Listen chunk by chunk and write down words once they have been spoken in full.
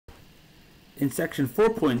In section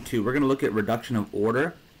 4.2, we're going to look at reduction of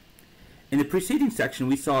order. In the preceding section,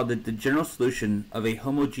 we saw that the general solution of a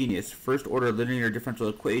homogeneous first-order linear differential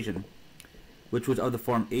equation, which was of the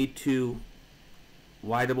form a2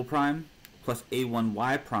 y double prime plus a1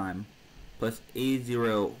 y prime plus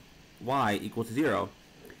a0 y equals 0,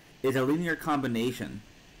 is a linear combination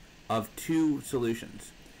of two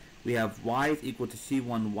solutions. We have y is equal to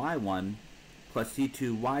c1 y1 plus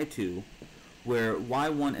c2 y2, where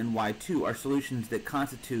y1 and y2 are solutions that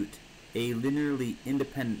constitute a linearly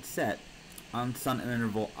independent set on some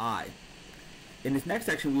interval I. In this next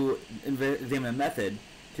section, we will examine a method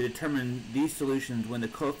to determine these solutions when the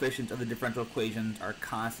coefficients of the differential equations are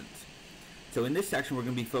constants. So in this section, we're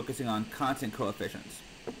going to be focusing on constant coefficients.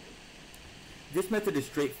 This method is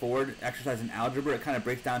straightforward exercise in algebra. It kind of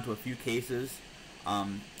breaks down to a few cases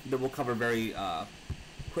that we'll cover very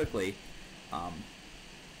quickly.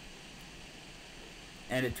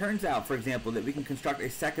 And it turns out, for example, that we can construct a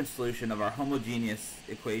second solution of our homogeneous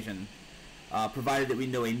equation provided that we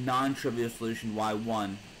know a non-trivial solution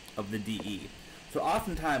y1 of the dE. So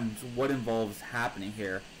oftentimes what involves happening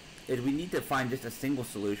here is we need to find just a single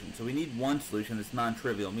solution. So we need one solution that's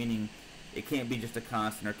non-trivial, meaning it can't be just a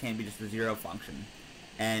constant or it can't be just a zero function.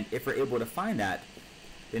 And if we're able to find that,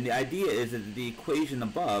 then the idea is that the equation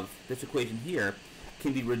above, this equation here,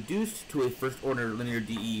 can be reduced to a first-order linear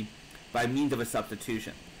dE by means of a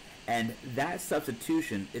substitution. And that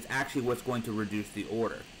substitution is actually what's going to reduce the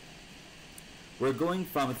order. We're going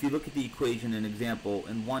from, if you look at the equation in example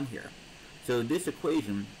in 1 here, so this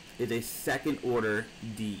equation is a second-order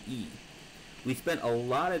dE. We spent a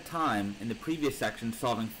lot of time in the previous section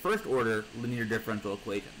solving first-order linear differential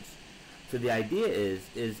equations. So the idea is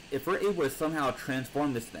if we're able to somehow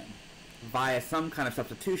transform this thing via some kind of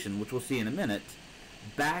substitution, which we'll see in a minute,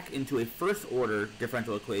 back into a first-order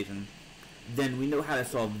differential equation, then we know how to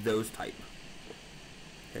solve those type.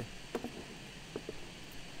 Okay.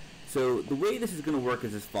 So the way this is going to work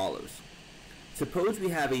is as follows. Suppose we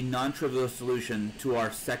have a non-trivial solution to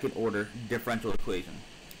our second-order differential equation.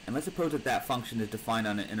 And let's suppose that that function is defined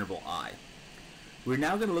on an interval I. We're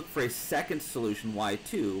now going to look for a second solution,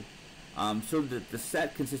 y2, so that the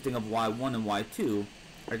set consisting of y1 and y2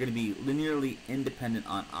 are going to be linearly independent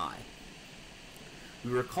on I.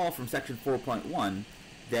 We recall from section 4.1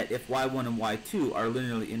 that if y1 and y2 are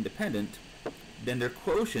linearly independent, then their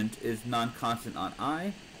quotient is non-constant on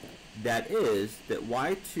I. That is, that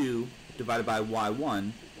y2 divided by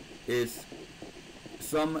y1 is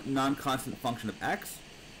some non-constant function of x,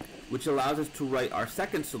 which allows us to write our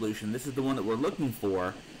second solution, this is the one that we're looking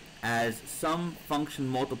for, as some function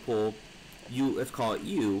multiple u, let's call it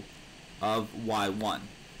u, of y1.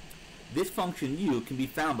 This function u can be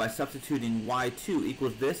found by substituting y2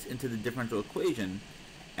 equals this into the differential equation,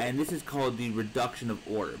 and this is called the reduction of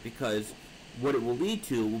order, because what it will lead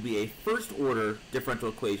to will be a first order differential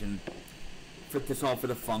equation to solve for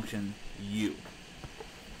the function u.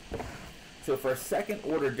 So for a second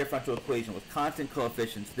order differential equation with constant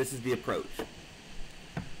coefficients, this is the approach.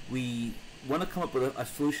 We want to come up with a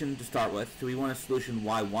solution to start with, so we want a solution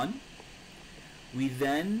y1. We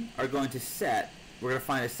then are going to set, we're going to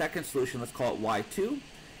find a second solution, let's call it y2,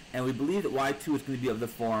 and we believe that y2 is going to be of the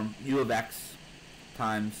form u of x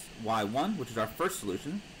times y1, which is our first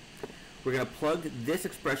solution. We're going to plug this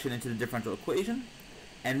expression into the differential equation,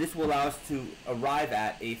 and this will allow us to arrive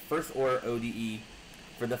at a first order ODE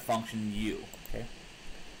for the function u. Okay?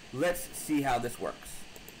 Let's see how this works.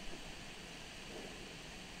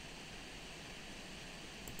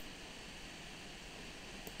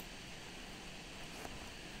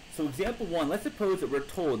 So example 1, let's suppose that we're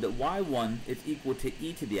told that y1 is equal to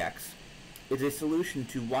e to the x is a solution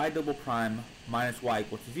to y double prime minus y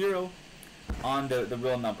equals to 0 on the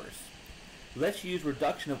real numbers. Let's use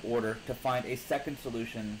reduction of order to find a second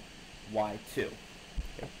solution, y2.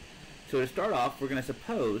 Okay. So to start off, we're going to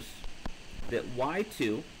suppose that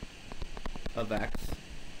y2 of x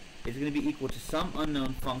is going to be equal to some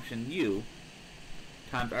unknown function u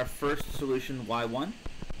times our first solution, y1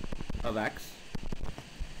 of x.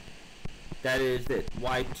 That is that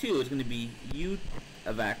y2 is going to be u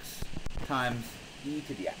of x times e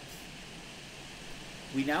to the x.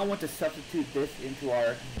 We now want to substitute this into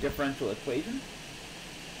our differential equation.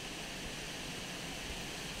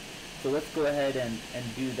 So let's go ahead and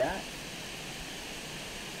do that.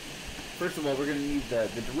 First of all, we're going to need the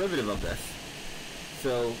derivative of this.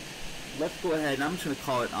 So let's go ahead, and I'm just going to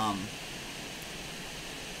call it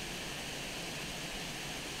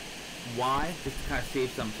y, just to kind of save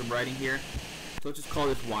some writing here. So let's just call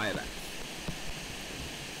this y of x.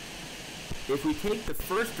 If we take the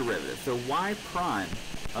first derivative, so y prime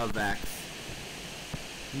of x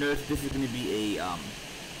Notice this is going to be a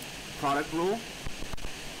product rule.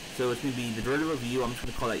 So it's going to be the derivative of u, I'm just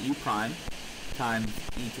going to call that u prime, times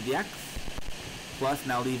e to the x, plus,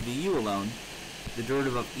 now leave the u alone. The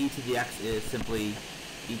derivative of e to the x is simply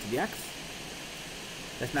e to the x.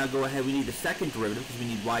 Let's now go ahead, we need the second derivative because we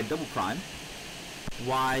need y double prime.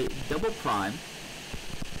 Y double prime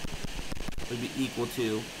would be equal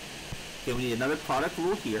to, okay, we need another product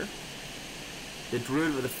rule here. The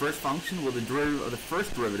derivative of the first function, well, the derivative of the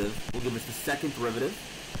first derivative will give us the second derivative.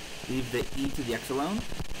 Leave the e to the x alone.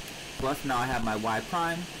 Plus, now I have my y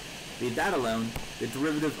prime. Leave that alone. The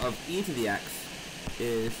derivative of e to the x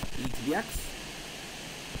is e to the x.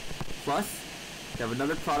 Plus, we have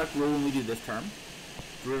another product rule when we do this term.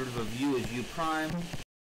 Derivative of u is u prime.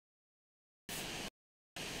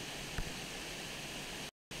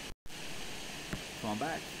 Come on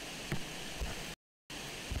back.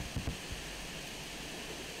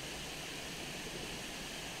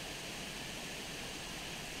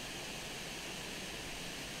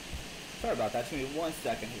 Sorry about that, just give me 1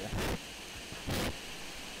 second here.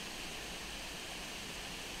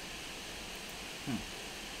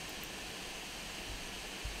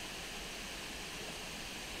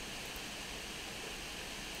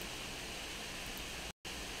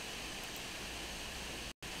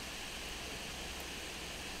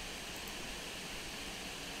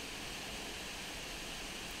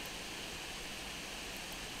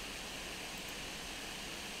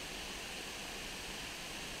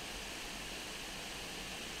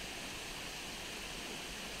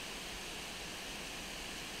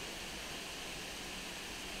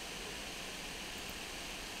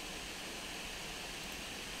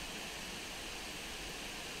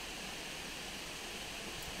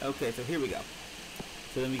 Okay, so here we go.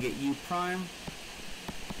 So then we get u prime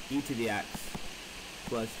e to the x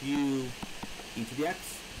plus u e to the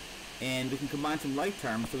x. And we can combine some like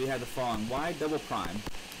terms, so we have the following. Y double prime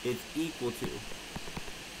is equal to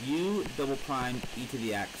u double prime e to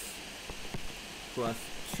the x plus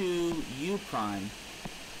 2u prime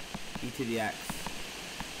e to the x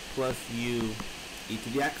plus u e to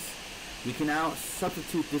the x. We can now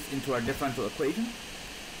substitute this into our differential equation.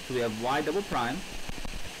 So we have y double prime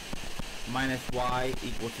minus y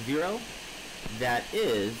equals 0. That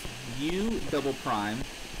is u double prime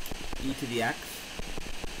e to the x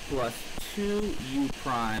plus 2u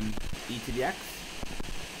prime e to the x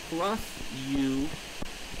plus u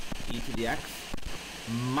e to the x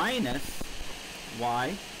minus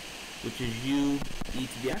y, which is u e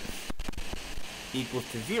to the x, equals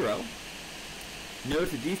to 0.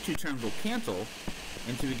 Notice that these two terms will cancel,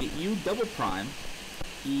 and so we get u double prime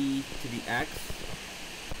e to the x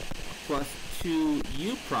plus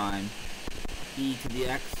 2u prime e to the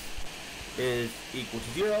x is equal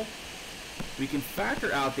to 0. We can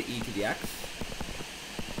factor out the e to the x.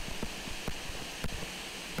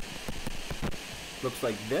 Looks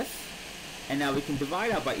like this. And now we can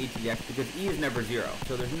divide out by e to the x because e is never 0.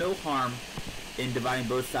 So there's no harm in dividing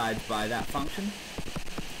both sides by that function.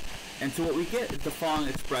 And so what we get is the following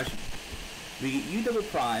expression. We get u double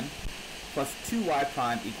prime plus 2y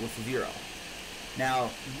prime equals to 0. Now,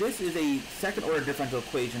 this is a second order differential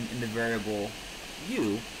equation in the variable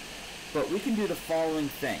u, but we can do the following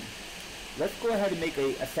thing. Let's go ahead and make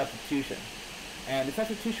a substitution. And the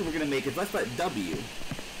substitution we're going to make is, let's let w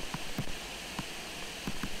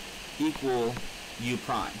equal u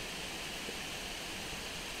prime.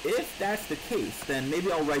 If that's the case, then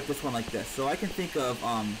maybe I'll write this one like this. So I can think of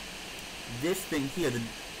this thing here,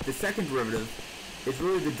 the second derivative is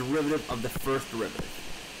really the derivative of the first derivative.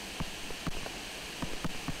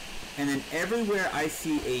 And then everywhere I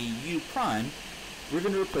see a u prime, we're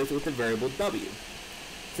going to replace it with the variable w.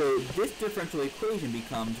 So this differential equation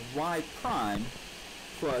becomes y prime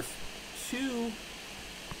plus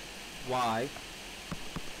 2y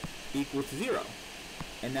equals to 0.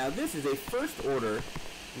 And now this is a first order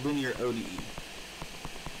linear ODE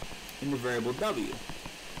in the variable w.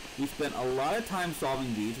 We spent a lot of time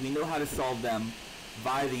solving these. We know how to solve them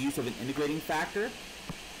via the use of an integrating factor.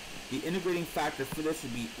 The integrating factor for this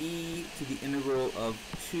would be e to the integral of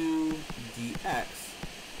 2 dx,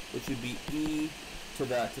 which would be e to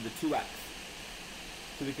the 2x.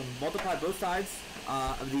 So we can multiply both sides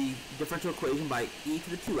of the differential equation by e to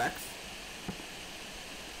the 2x.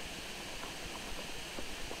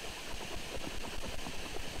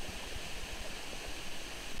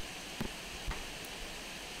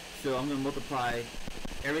 So I'm going to multiply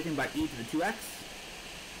everything by e to the 2x.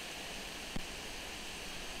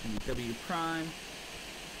 And w prime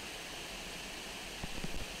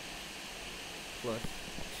plus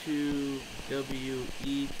 2w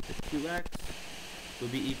e to the 2x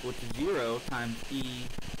would be equal to 0 times e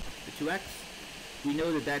to 2x. We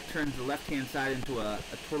know that that turns the left-hand side into a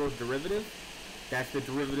total derivative. That's the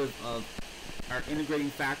derivative of our integrating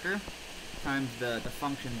factor times the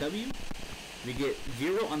function w. We get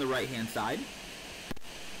 0 on the right-hand side.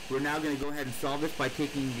 We're now going to go ahead and solve this by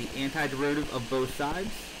taking the antiderivative of both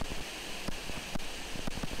sides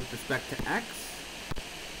with respect to x.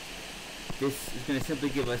 This is going to simply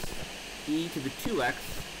give us e to the 2x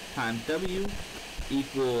times w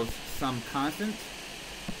equals some constant.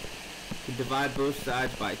 We can divide both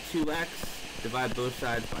sides by 2x, divide both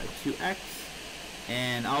sides by 2x,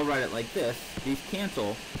 and I'll write it like this. These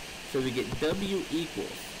cancel, so we get w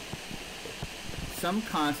equals some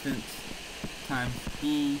constant times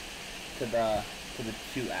e to the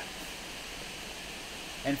 2x.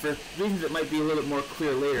 And for reasons that might be a little bit more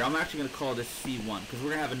clear later, I'm actually going to call this C1 because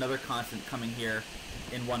we're going to have another constant coming here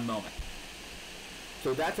in one moment.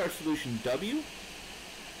 So that's our solution w.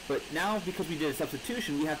 But now, because we did a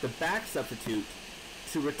substitution, we have to back substitute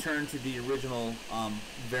to return to the original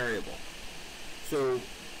variable. So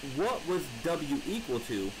what was w equal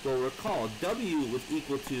to? Well, recall, w was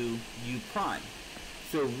equal to u prime.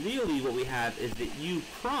 So really what we have is that u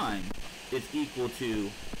prime is equal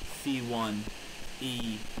to c1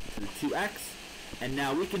 e to the 2x. And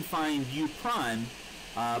now we can find u prime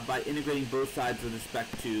by integrating both sides with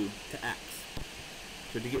respect to x.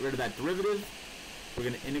 So to get rid of that derivative, we're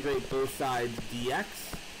going to integrate both sides dx.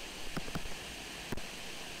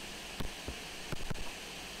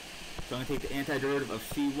 So I'm going to take the antiderivative of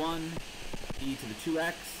c1 e to the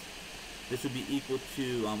 2x. This would be equal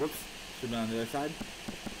to, should be on the other side.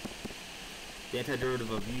 The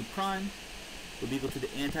antiderivative of u prime would be equal to the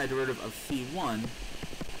antiderivative of c1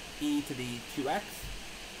 e to the 2x.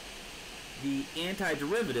 The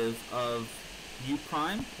antiderivative of u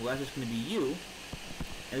prime, well, that's just going to be u,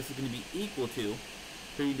 and this is going to be equal to,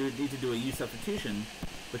 so you need to do a u substitution,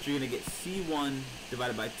 but you're going to get c1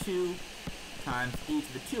 divided by 2 times e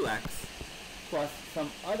to the 2x plus some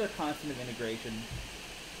other constant of integration.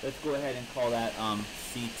 Let's go ahead and call that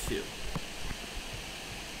c2.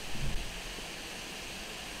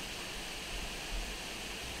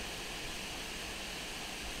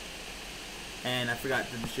 And I forgot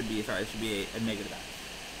that this should be, sorry, it should be a negative x.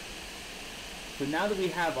 So now that we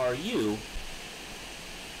have our u,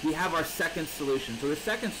 we have our second solution. So the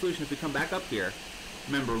second solution, if we come back up here,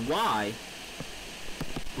 remember y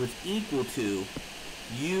was equal to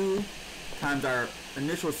u times our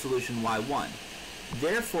initial solution y1.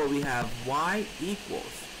 Therefore, we have y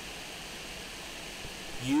equals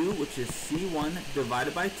u, which is c1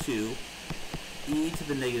 divided by 2 e to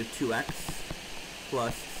the negative 2x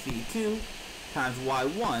plus c2 times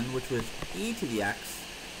y1, which was e to the x.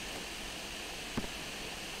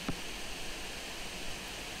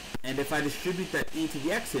 And if I distribute that e to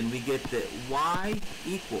the x in, we get that y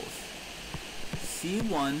equals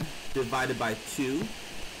c1 divided by 2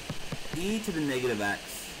 e to the negative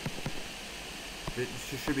x,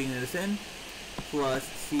 distributing this in, plus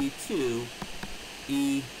c2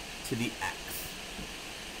 e to the x.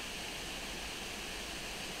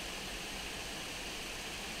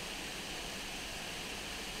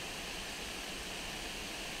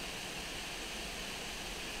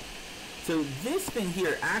 So this thing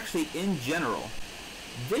here, actually, in general,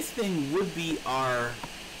 this thing would be our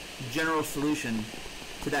general solution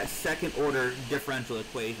to that second order differential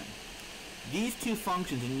equation. These two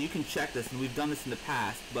functions, and you can check this, and we've done this in the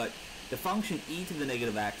past, but the function e to the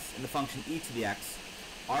negative x and the function e to the x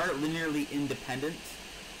are linearly independent.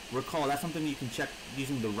 Recall, that's something you can check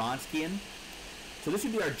using the Wronskian. So this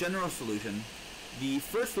would be our general solution. The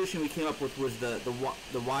first solution we came up with was the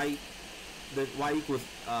y equals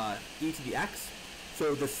e to the x.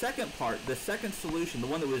 So the second part, the second solution, the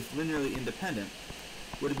one that was linearly independent,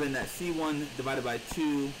 would have been that c1 divided by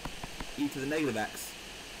 2 e to the negative x.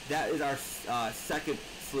 That is our second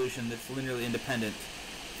solution that's linearly independent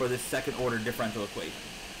for this second order differential equation.